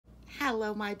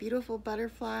Hello, my beautiful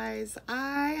butterflies.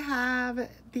 I have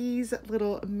these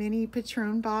little mini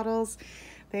Patron bottles.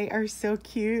 They are so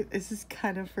cute. This is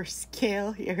kind of for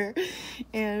scale here.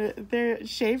 And the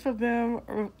shape of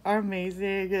them are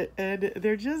amazing. And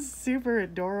they're just super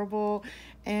adorable.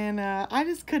 And I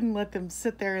just couldn't let them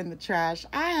sit there in the trash.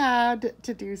 I had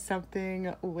to do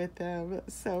something with them.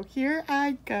 So here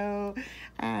I go.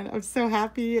 And I'm so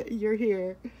happy you're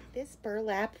here. This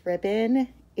burlap ribbon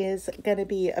is going to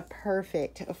be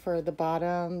perfect for the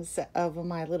bottoms of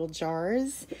my little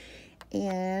jars.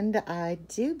 And I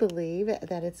do believe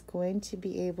that it's going to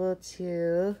be able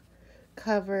to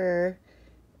cover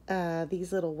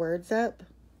these little words up.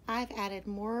 I've added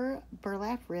more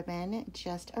burlap ribbon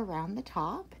just around the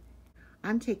top.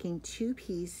 I'm taking two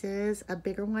pieces, a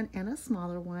bigger one and a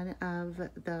smaller one, of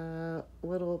the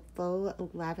little faux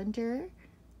lavender.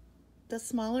 The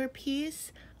smaller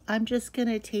piece, I'm just going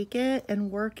to take it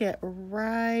and work it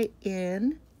right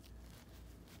in.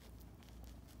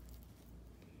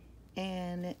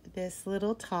 And this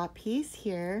little top piece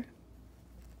here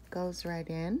goes right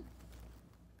in.